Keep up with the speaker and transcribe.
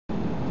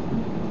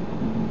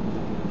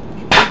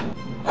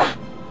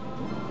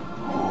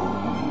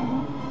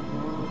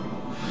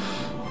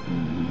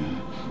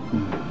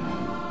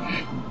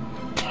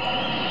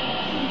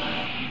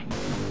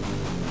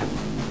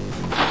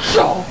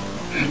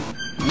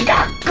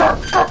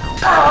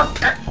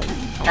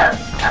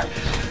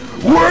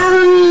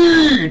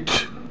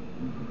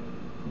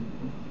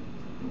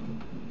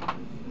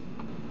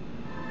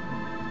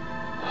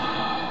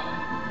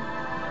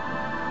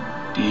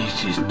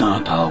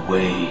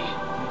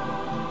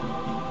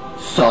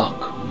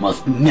Sock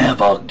must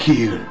never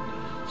kill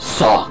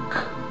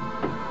Sock.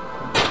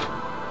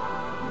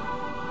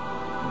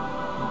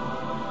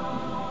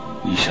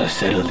 We shall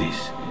settle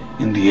this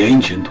in the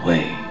ancient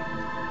way.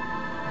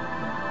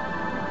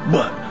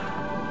 But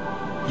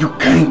you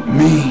can't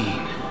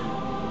mean.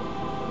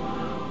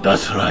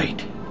 That's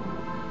right.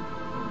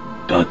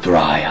 The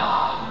Drya.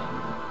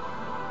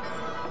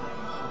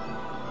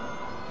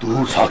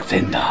 Two socks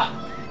enter.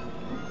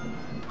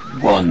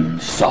 One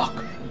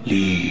sock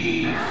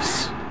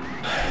leaves.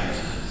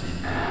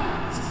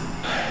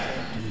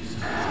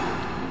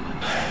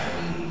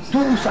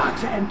 Two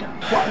socks enter,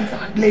 one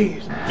sock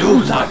leaves.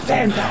 Two socks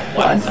enter,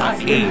 one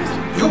sock leaves.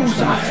 Two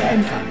socks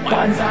enter,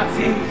 one sock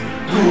leaves.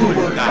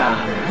 Good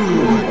God.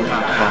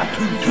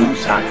 Two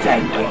socks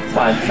enter,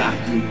 one sock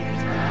leaves.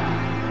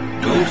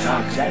 Two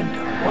socks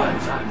enter, one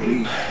sock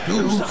leaves.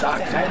 Two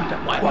socks enter,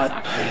 one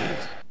sock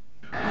leaves.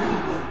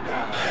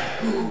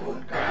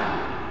 Good God.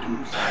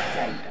 Two socks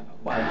enter,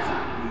 one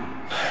sock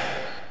leaves.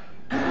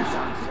 Two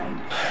socks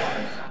enter,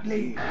 one sock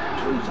leaves.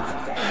 Two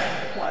socks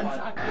enter, one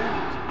sock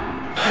leaves.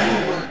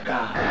 Good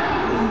God.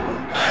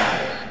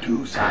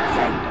 Two socks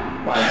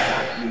enter, one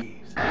sock